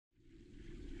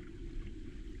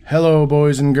Hello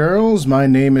boys and girls, my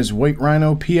name is White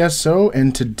Rhino PSO,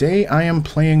 and today I am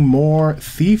playing more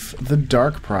Thief the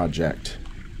Dark Project.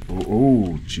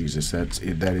 Oh, Jesus, that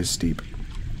is steep.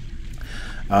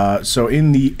 So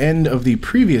in the end of the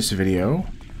previous video,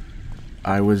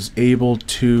 I was able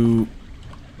to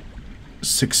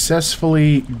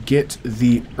successfully get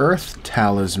the Earth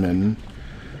Talisman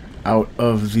out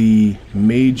of the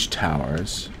Mage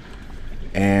Towers.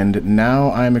 And now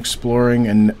I'm exploring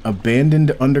an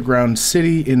abandoned underground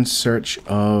city in search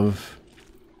of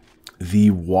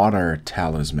the Water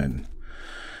Talisman,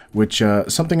 which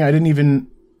something I didn't even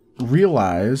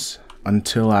realize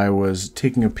until I was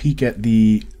taking a peek at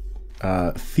the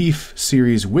Thief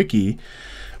series wiki,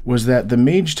 was that the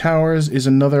Mage Towers is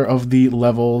another of the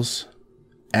levels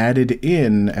added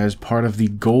in as part of the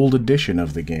gold edition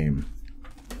of the game,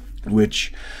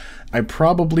 which I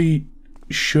probably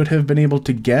should have been able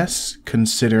to guess,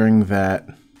 considering that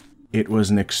it was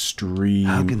an extreme...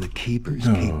 How can the keepers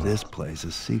keep this place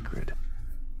a secret?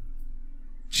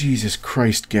 Jesus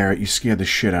Christ, Garrett, you scared the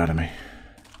shit out of me.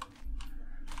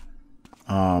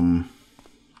 But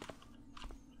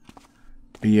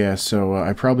yeah, so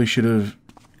I probably should have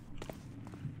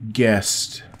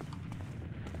guessed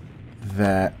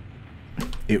that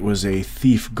it was a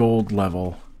Thief Gold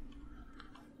level.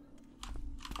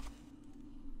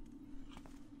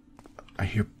 I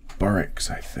hear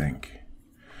Burricks, I think.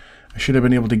 I should have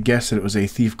been able to guess that it was a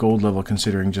Thief Gold level,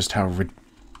 considering just how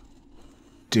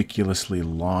ridiculously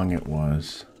long it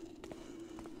was.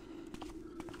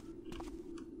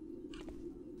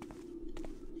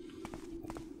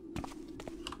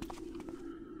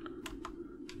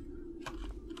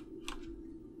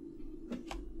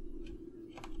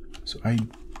 So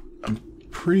I'm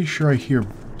pretty sure I hear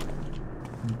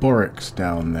Burricks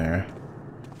down there.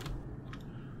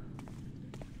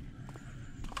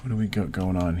 What do we got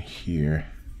going on here?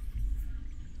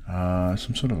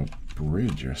 Some sort of a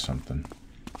bridge or something.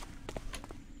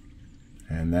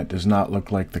 And that does not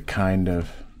look like the kind of...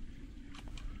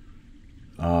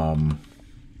 Oh,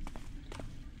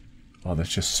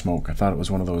 that's just smoke. I thought it was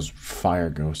one of those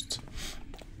fire ghosts.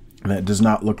 That does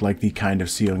not look like the kind of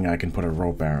ceiling I can put a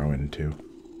rope arrow into.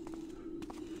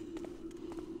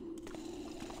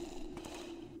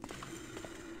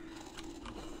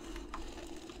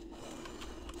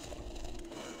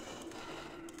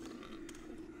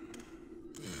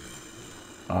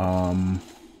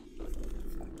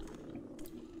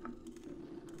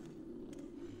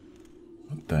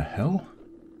 What the hell?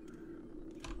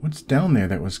 What's down there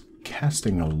that was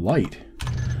casting a light?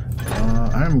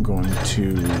 I'm going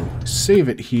to save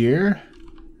it here.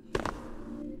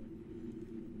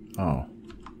 Oh.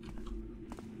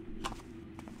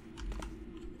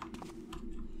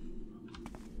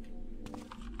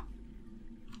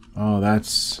 Oh,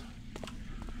 that's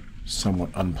somewhat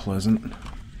unpleasant.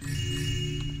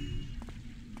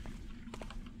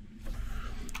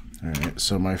 Alright,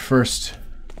 so my first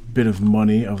bit of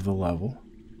money of the level.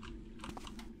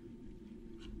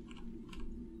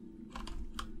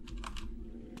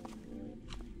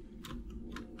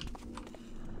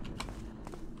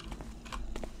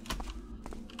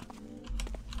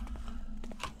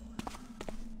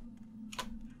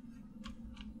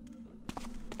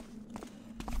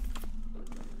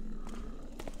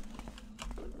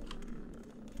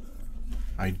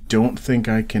 I don't think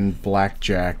I can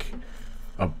blackjack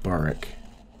a Burrick.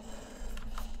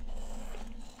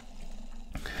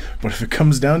 But if it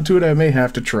comes down to it, I may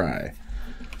have to try.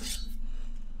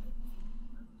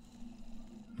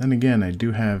 Then again, I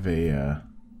do have a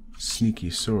sneaky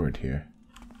sword here.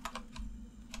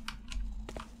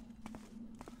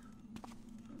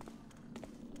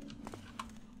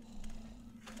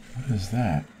 What is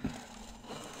that?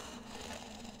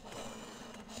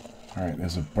 Alright,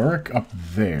 there's a Burrick up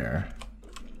there.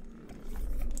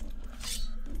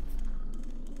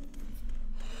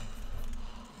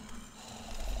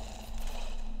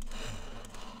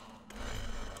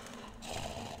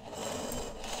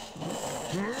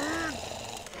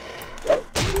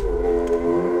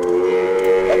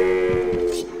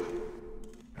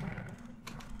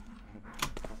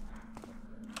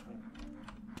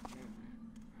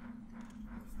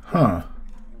 Huh.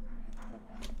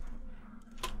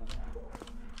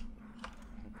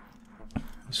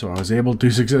 So I was able to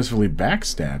successfully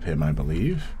backstab him, I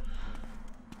believe.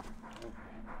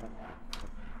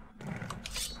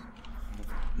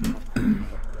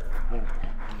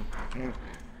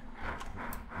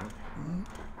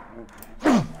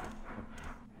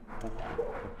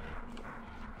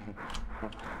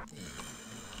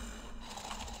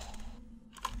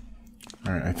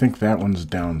 Alright, I think that one's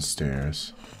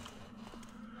downstairs.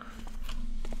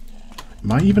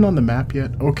 Am I even on the map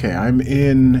yet? Okay, I'm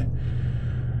in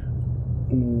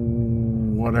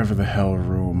whatever the hell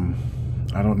room.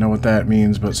 I don't know what that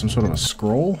means, but some sort of a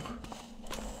scroll?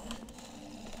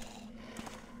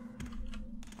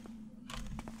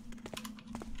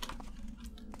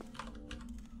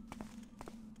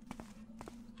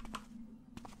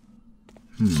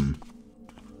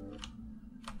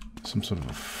 Some sort of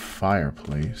a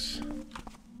fireplace.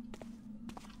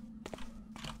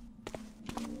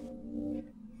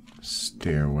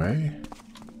 Stairway.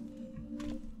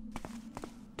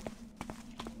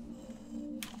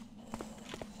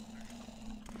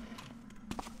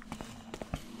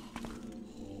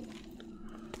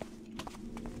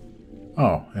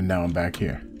 Oh, and now I'm back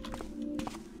here.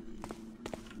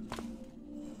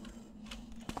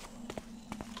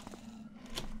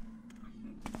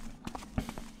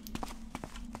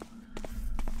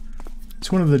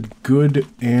 It's one of the good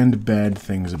and bad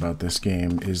things about this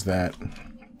game is that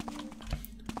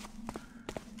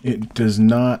it does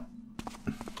not...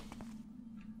 Well,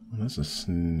 that's a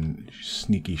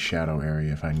sneaky shadow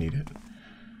area if I need it.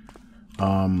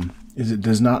 Is it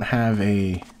does not have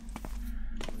a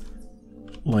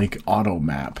like auto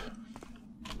map.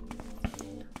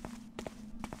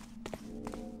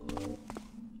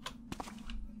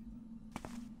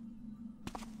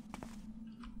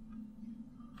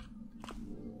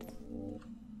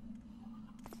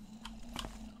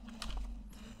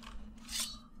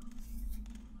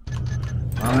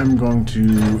 I'm going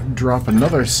to drop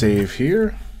another save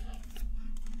here.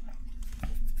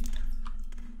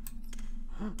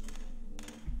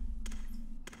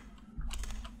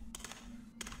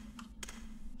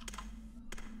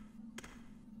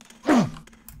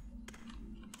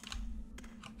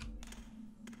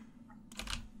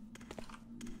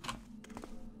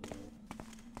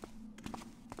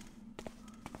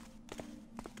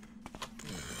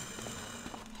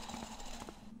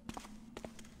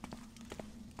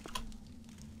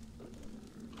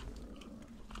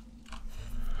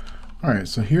 Alright,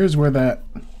 so here's where that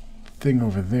thing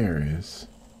over there is.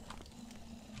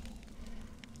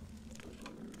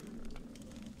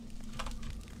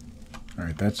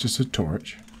 Alright, that's just a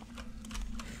torch.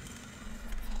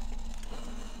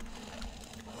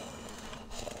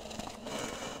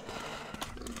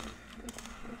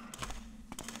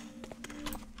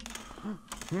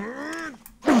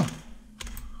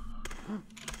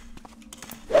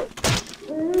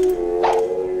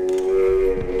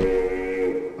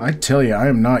 I tell you, I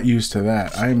am not used to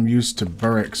that. I am used to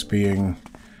Burricks being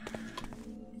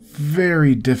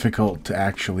very difficult to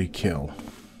actually kill.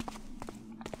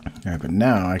 Alright, but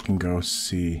now I can go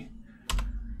see...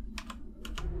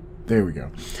 There we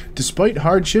go. Despite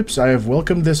hardships, I have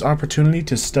welcomed this opportunity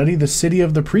to study the city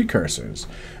of the Precursors.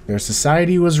 Their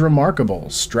society was remarkable,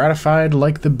 stratified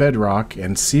like the bedrock,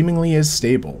 and seemingly as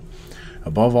stable.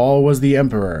 Above all was the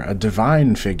Emperor, a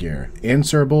divine figure,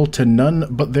 answerable to none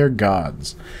but their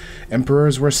gods.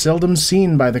 Emperors were seldom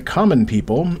seen by the common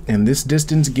people, and this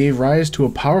distance gave rise to a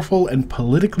powerful and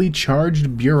politically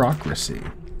charged bureaucracy.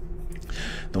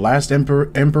 The last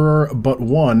emperor but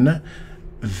one,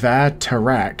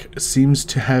 Vatarak, seems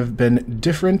to have been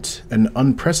different, an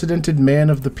unprecedented man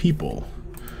of the people.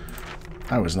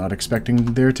 I was not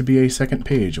expecting there to be a second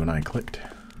page when I clicked.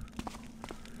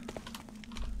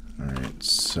 Alright,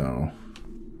 so...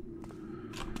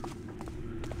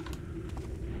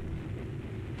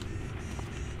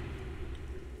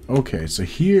 Okay, so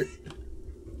here...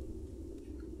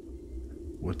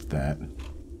 What's that?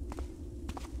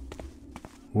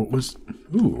 What was...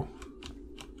 Ooh.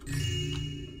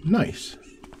 Nice.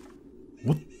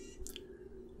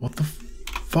 What the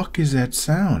fuck is that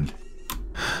sound?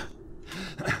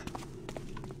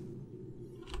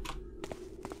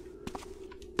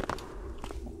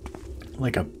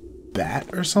 Like a bat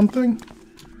or something?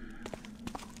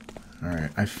 Alright,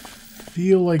 I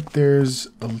feel like there's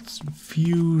a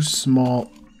few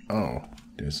small... Oh,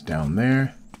 there's down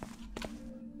there.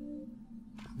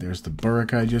 There's the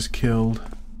Burrick I just killed.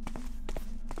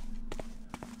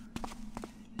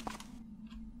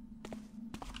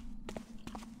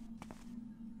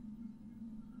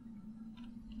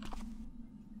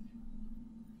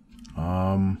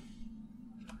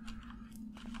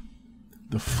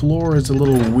 The floor is a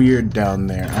little weird down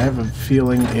there. I have a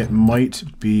feeling it might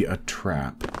be a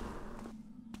trap.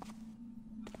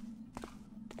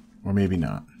 Or maybe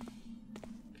not.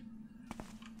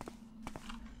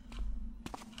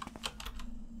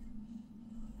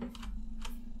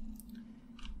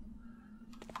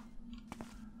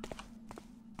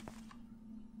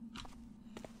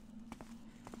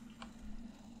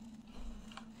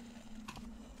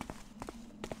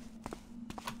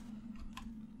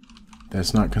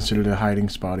 That's not considered a hiding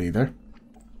spot either.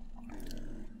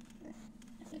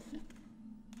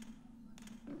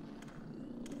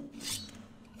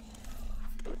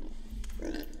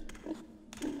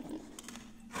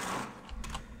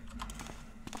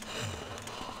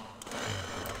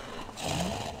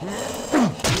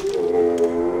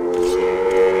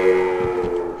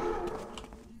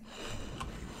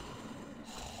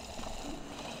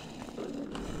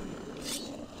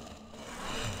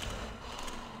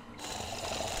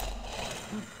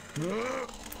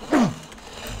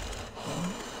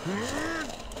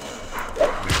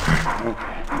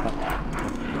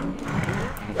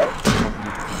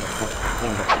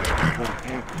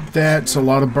 That's a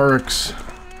lot of Burricks.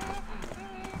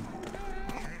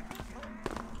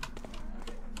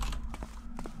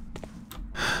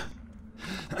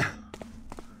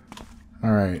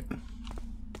 Alright.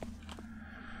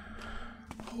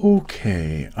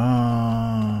 Okay,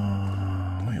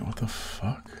 wait, what the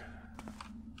fuck?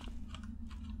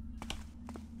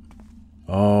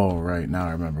 Oh, right, now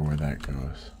I remember where that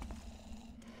goes.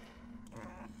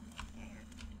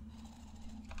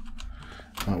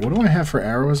 What do I have for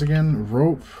arrows again?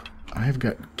 Rope. I've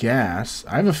got gas.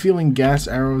 I have a feeling gas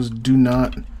arrows do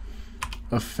not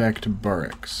affect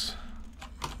Burricks.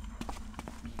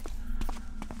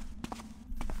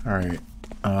 Alright.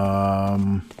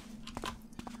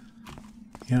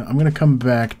 Yeah, I'm gonna come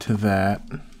back to that.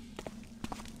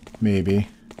 Maybe.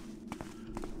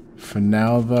 For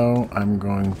now, though, I'm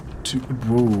going to...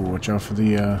 Whoa, watch out for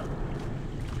the,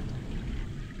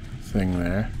 thing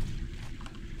there.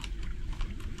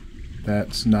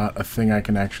 That's not a thing I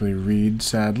can actually read,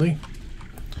 sadly.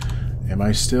 Am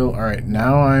I still... Alright,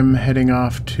 now I'm heading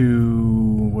off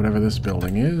to whatever this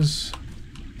building is.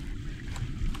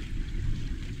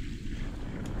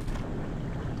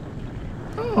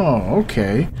 Oh,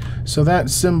 okay. So that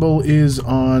symbol is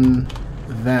on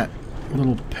that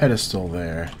little pedestal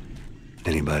there.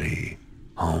 Anybody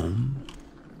home?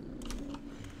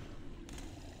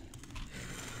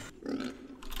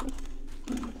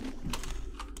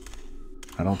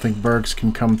 I don't think Burricks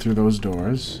can come through those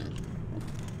doors,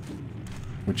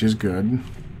 which is good.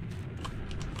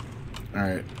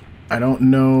 Alright, I don't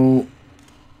know...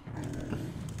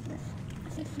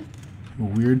 A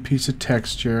weird piece of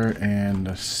texture and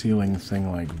a ceiling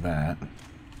thing like that.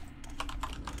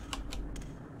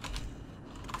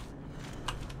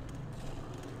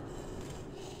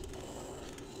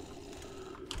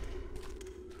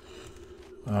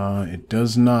 It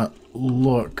does not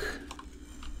look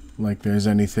like there's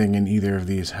anything in either of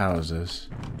these houses.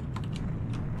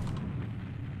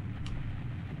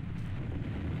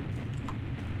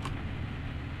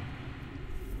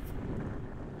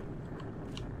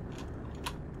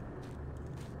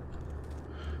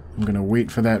 I'm gonna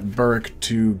wait for that Burrick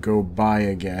to go by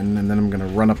again, and then I'm gonna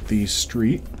run up the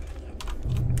street.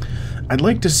 I'd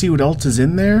like to see what else is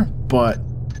in there, but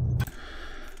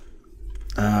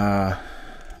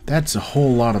that's a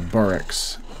whole lot of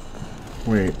Burricks.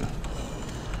 Wait.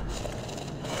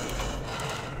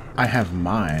 I have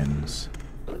mines.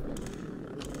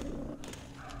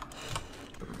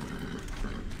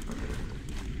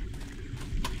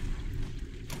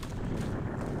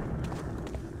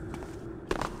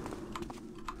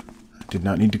 Did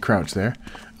not need to crouch there.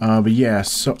 But yeah,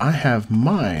 so I have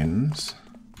mines.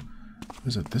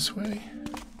 Was it this way?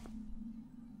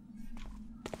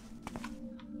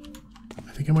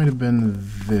 I think it might have been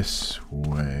this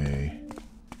way.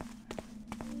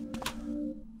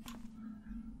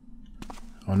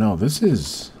 Oh no, this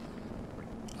is...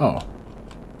 Oh.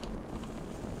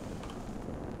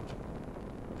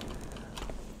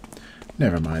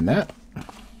 Never mind that.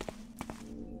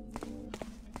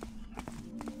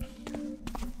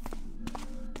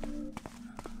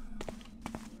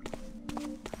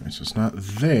 So it's not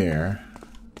there.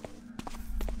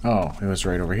 Oh, it was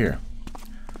right over here.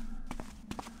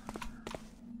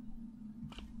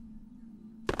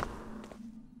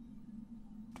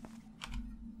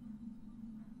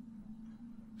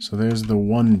 So there's the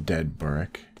one dead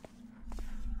Burrick.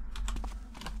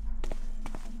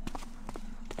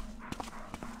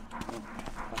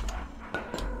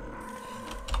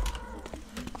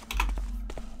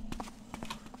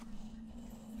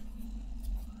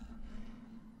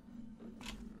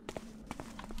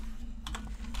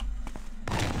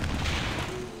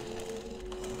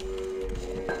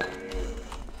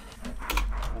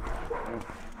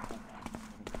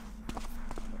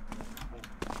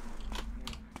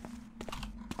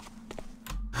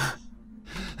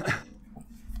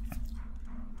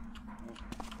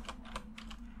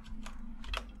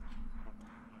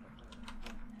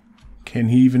 Can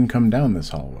he even come down this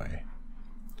hallway?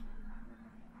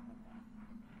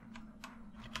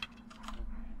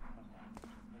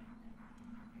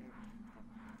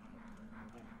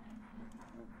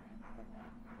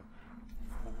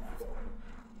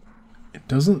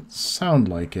 Doesn't sound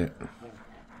like it.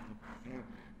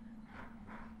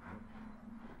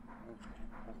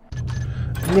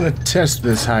 I'm gonna test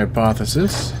this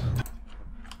hypothesis.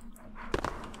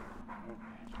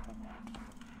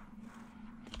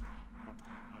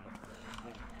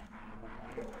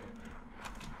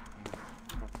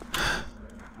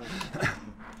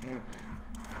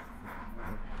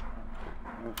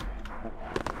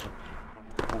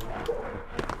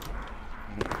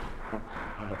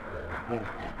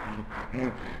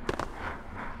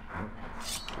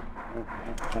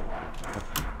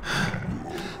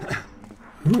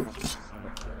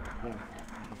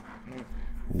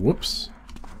 Whoops.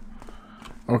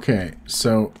 Okay,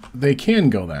 so they can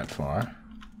go that far.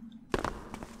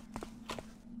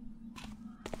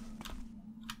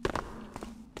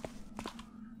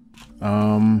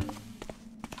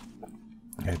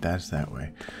 Okay, that's that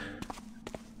way.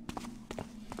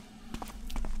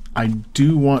 I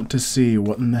do want to see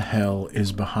what in the hell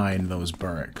is behind those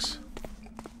Burricks.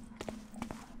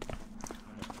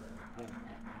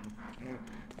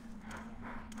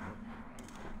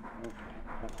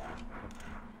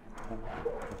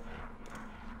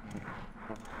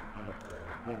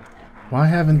 Why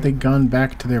haven't they gone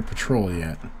back to their patrol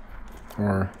yet?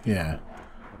 Or, yeah.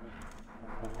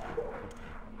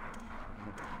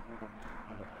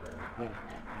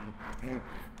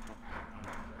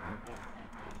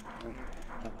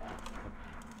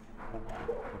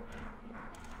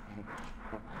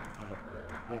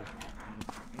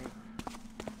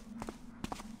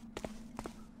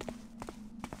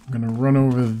 I'm gonna run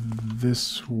over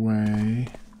this way.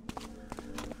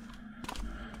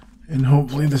 And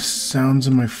hopefully the sounds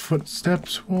of my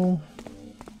footsteps will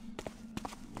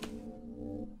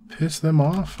piss them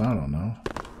off? I don't know.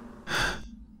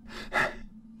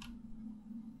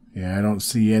 Yeah, I don't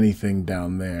see anything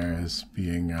down there as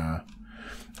being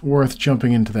worth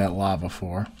jumping into that lava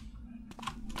for.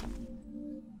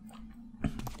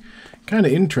 Kind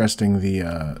of interesting,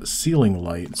 the ceiling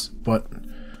lights, but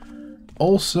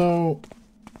also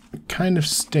kind of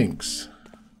stinks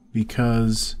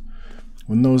because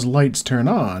when those lights turn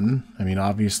on, I mean,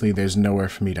 obviously there's nowhere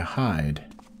for me to hide.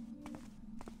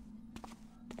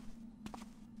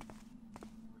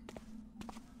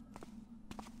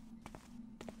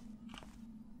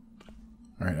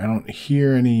 Alright, I don't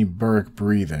hear any Burrick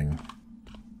breathing.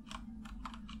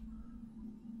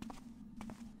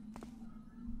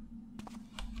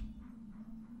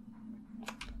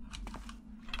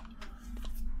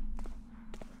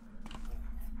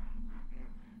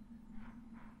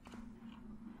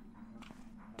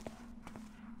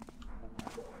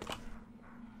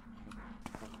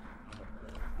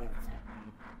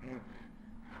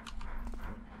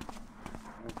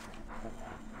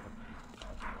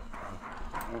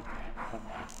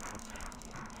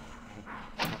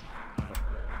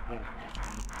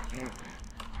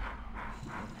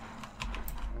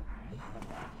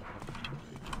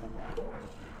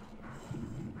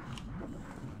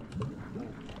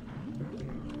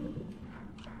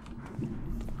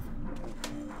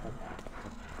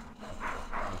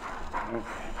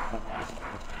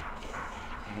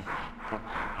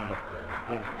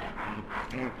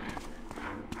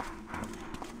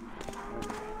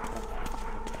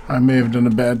 I may have done a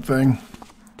bad thing.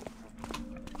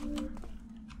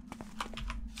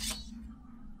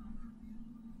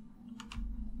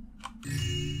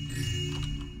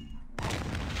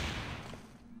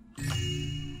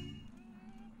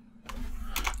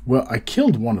 Well, I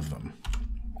killed one of them.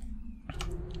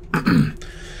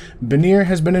 Benir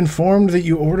has been informed that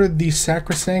you ordered the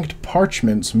sacrosanct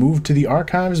parchments moved to the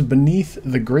archives beneath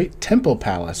the great temple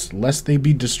palace, lest they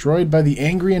be destroyed by the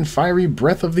angry and fiery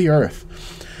breath of the earth.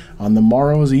 On the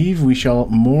morrow's eve we shall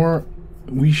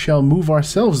move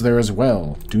ourselves there as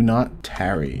well. Do not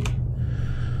tarry.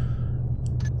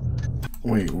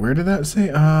 Wait, where did that say?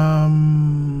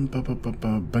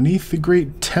 Beneath the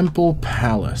great temple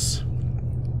palace.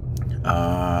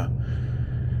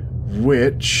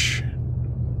 Which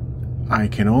I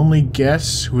can only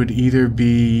guess would either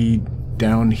be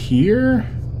down here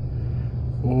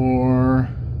or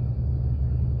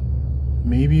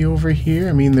maybe over here.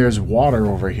 I mean, there's water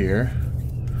over here.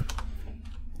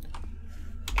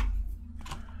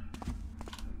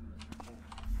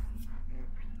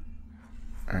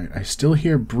 Alright, I still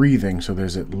hear breathing, so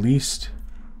there's at least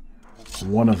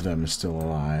one of them still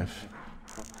alive.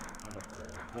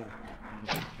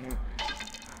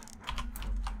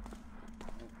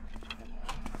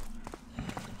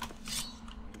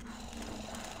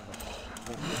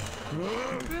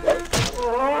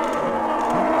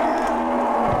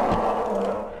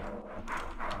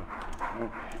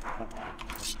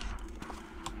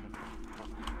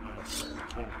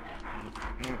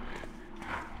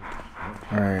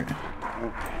 Alright.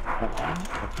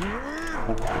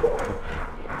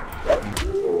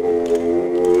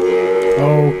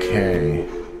 Okay.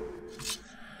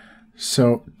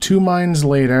 So, 2 mines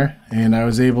later, and I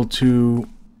was able to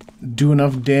do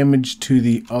enough damage to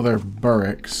the other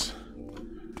Burricks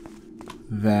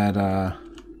that,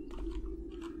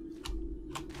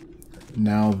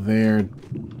 now they're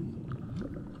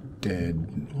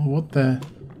dead. What the...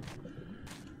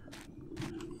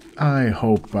 I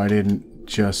hope I didn't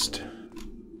just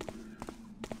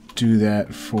do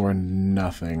that for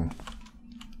nothing.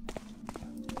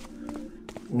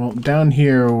 Well, down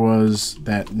here was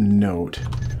that note.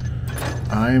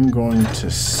 I'm going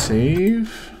to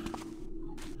save.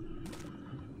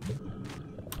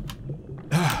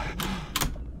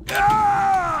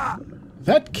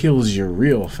 That kills you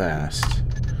real fast.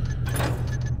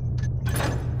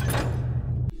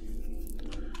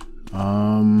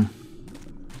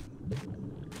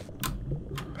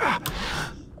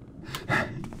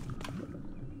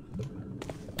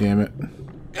 Damn it.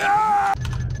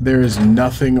 There is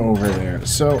nothing over there.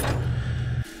 So,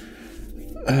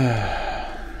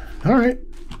 alright.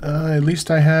 At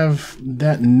least I have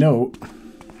that note.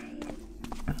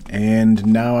 And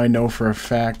now I know for a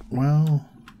fact, well,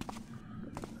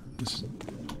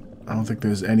 I don't think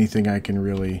there's anything I can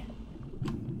really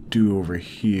do over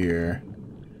here.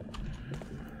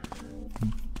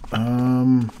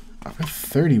 I've got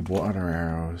 30 water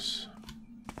arrows.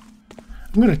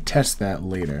 I'm going to test that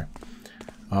later.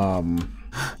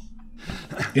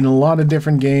 In a lot of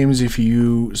different games, if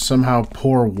you somehow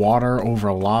pour water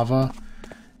over lava,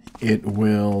 it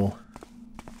will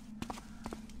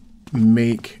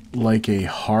make like a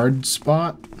hard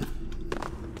spot.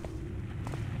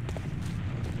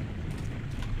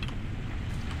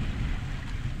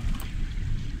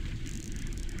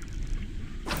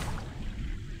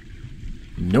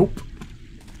 Nope.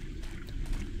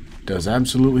 Does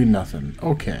absolutely nothing.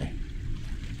 Okay.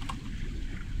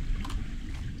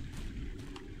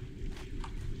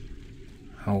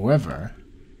 However,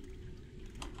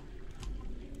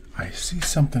 I see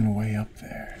something way up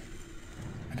there.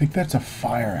 I think that's a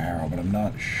fire arrow, but I'm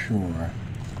not sure.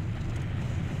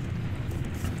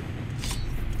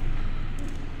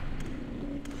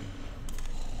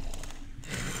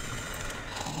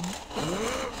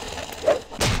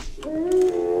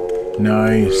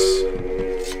 Nice.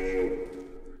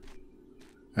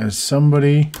 As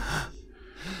somebody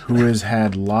who has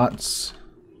had lots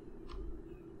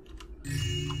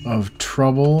of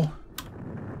trouble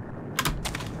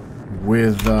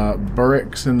with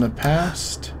Burricks in the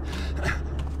past,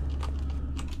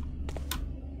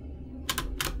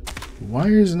 why are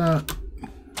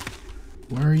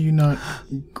you not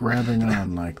grabbing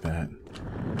on like that?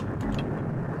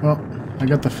 Well, I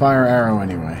got the fire arrow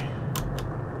anyway.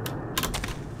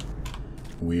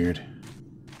 Weird.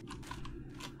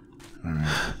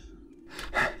 Alright.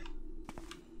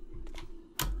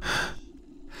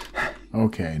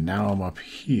 Okay, now I'm up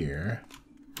here.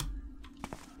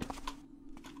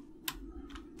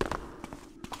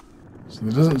 So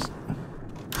there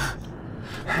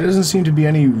doesn't seem to be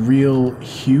any real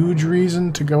huge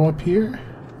reason to go up here,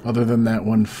 other than that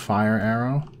one fire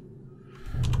arrow.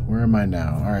 Where am I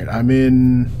now? Alright, I'm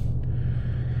in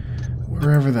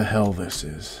wherever the hell this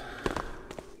is.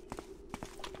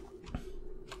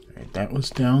 Alright, that was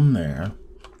down there.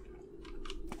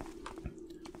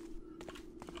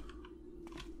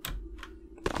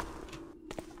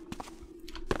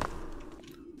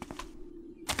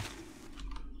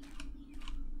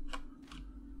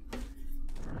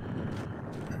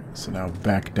 So now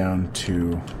back down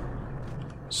to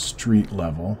street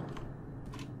level.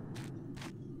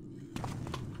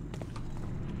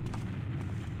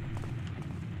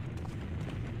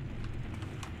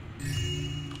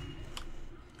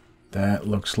 That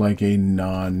looks like a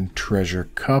non-treasure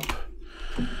cup.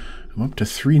 I'm up to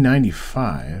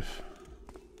 395.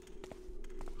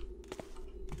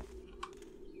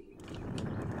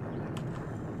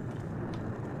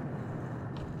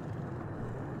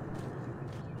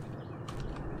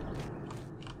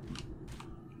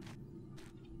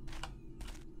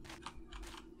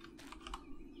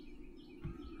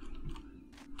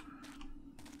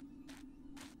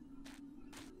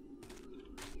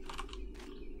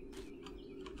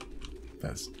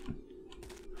 That's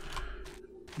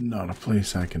not a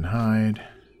place I can hide.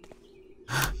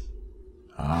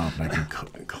 Ah, but I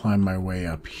can climb my way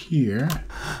up here.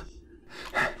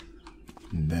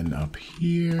 And then up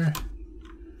here.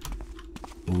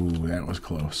 Ooh, that was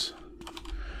close.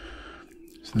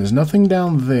 So there's nothing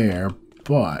down there,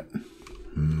 but...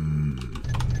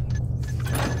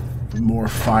 more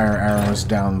fire arrows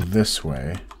down this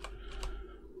way.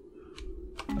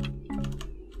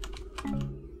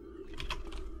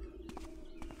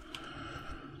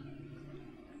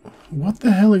 What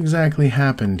the hell exactly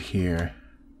happened here?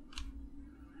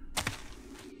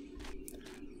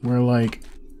 Where, like,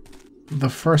 the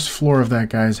first floor of that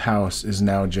guy's house is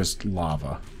now just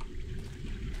lava.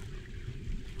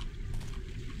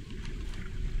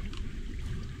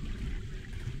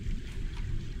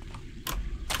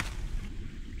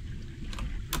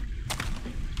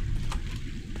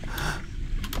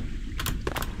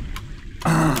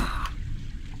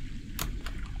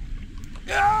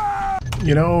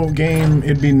 You know, game,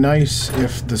 it'd be nice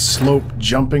if the slope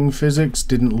jumping physics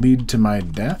didn't lead to my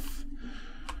death.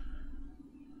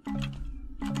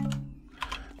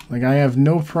 Like, I have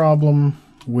no problem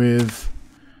with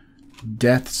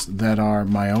deaths that are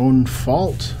my own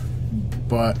fault,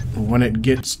 but when it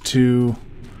gets to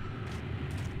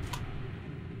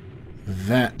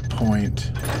that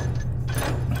point,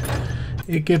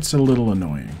 it gets a little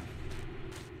annoying.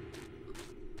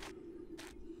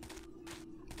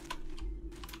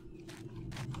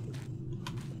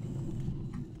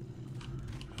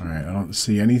 Alright, I don't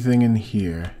see anything in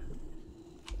here.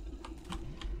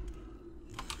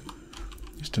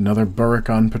 Just another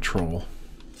Burrick on patrol.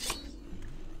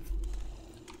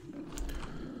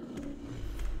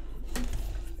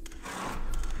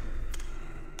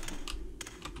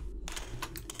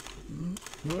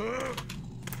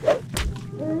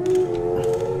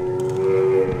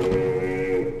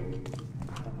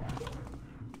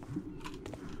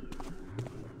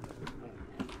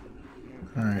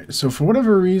 Alright, so for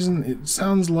whatever reason, it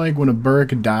sounds like when a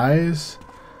Burrick dies...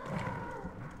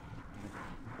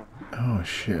 Oh,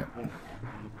 shit.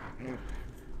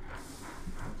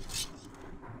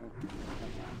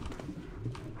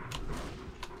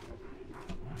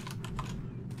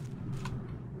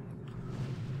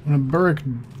 When a Burrick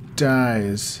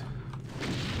dies...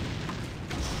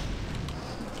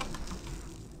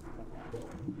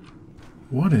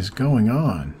 What is going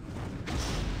on?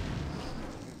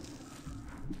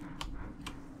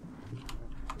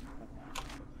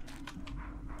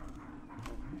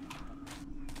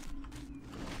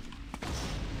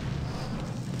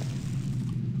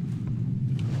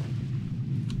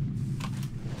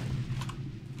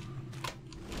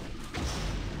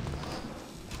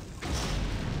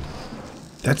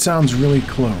 That sounds really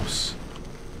close.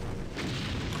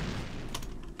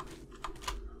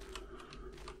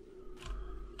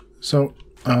 So,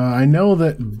 I know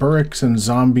that Burricks and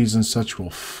zombies and such will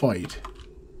fight.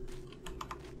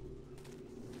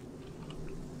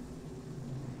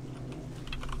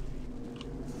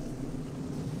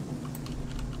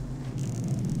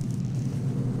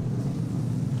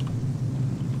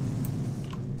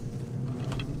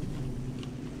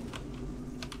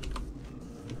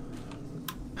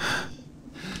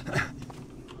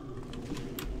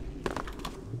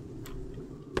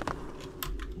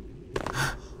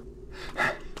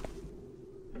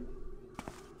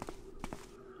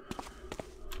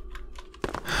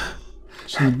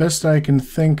 So the best I can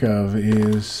think of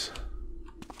is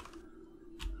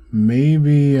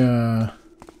maybe yeah,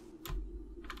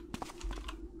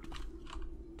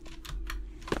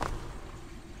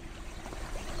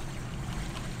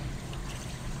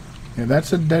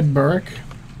 that's a dead Burrick.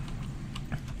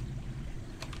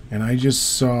 And I just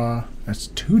saw that's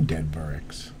 2 dead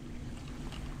Burricks.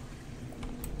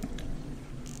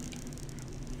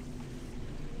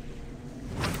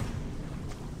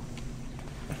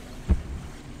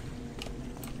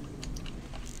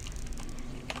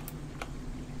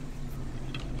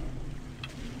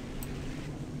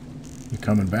 You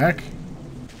coming back?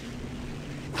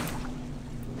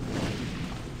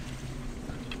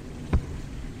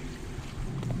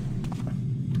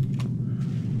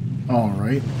 All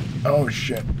right. Oh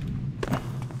shit. All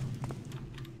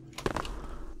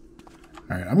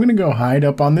right, I'm gonna go hide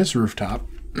up on this rooftop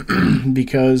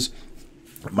because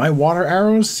my water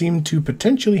arrows seem to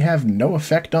potentially have no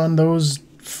effect on those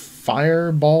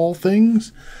fireball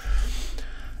things.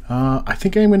 I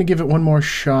think I'm gonna give it one more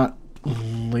shot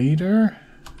later,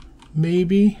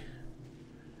 maybe.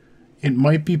 It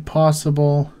might be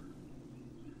possible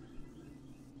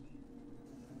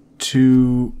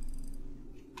to,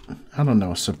 I don't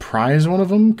know, surprise one of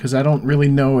them, because I don't really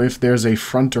know if there's a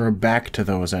front or a back to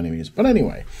those enemies. But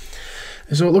anyway,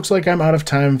 so it looks like I'm out of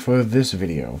time for this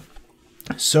video.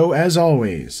 So as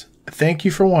always, thank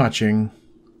you for watching,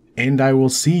 and I will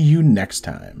see you next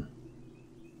time.